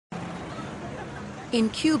In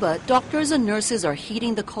Cuba, doctors and nurses are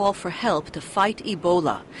heeding the call for help to fight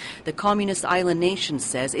Ebola. The communist island nation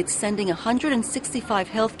says it's sending 165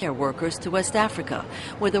 healthcare workers to West Africa,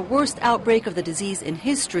 where the worst outbreak of the disease in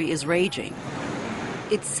history is raging.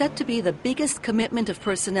 It's said to be the biggest commitment of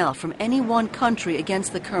personnel from any one country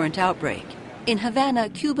against the current outbreak. In Havana,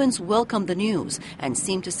 Cubans welcomed the news and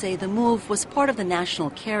seemed to say the move was part of the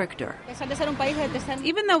national character.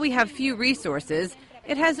 Even though we have few resources,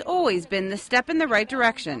 it has always been the step in the right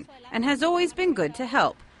direction and has always been good to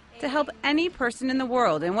help any person in the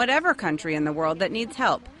world, in whatever country in the world that needs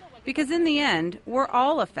help, because in the end, we're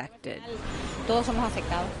all affected.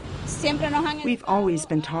 We've always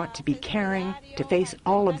been taught to be caring, to face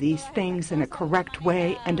all of these things in a correct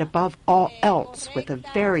way, and above all else with a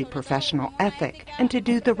very professional ethic, and to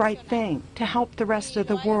do the right thing, to help the rest of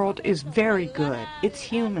the world is very good. It's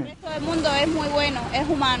human.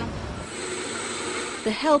 The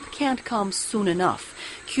help can't come soon enough.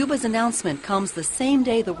 Cuba's announcement comes the same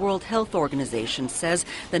day the World Health Organization says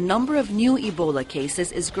the number of new Ebola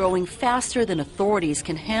cases is growing faster than authorities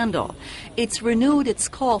can handle. It's renewed its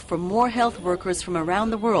call for more health workers from around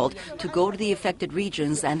the world to go to the affected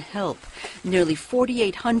regions and help. Nearly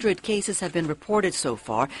 4,800 cases have been reported so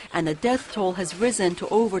far, and the death toll has risen to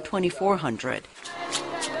over 2,400.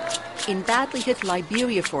 In badly hit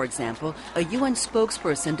Liberia, for example, a UN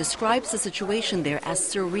spokesperson describes the situation there as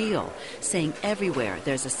surreal, saying everywhere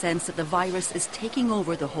there's a sense that the virus is taking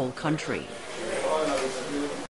over the whole country.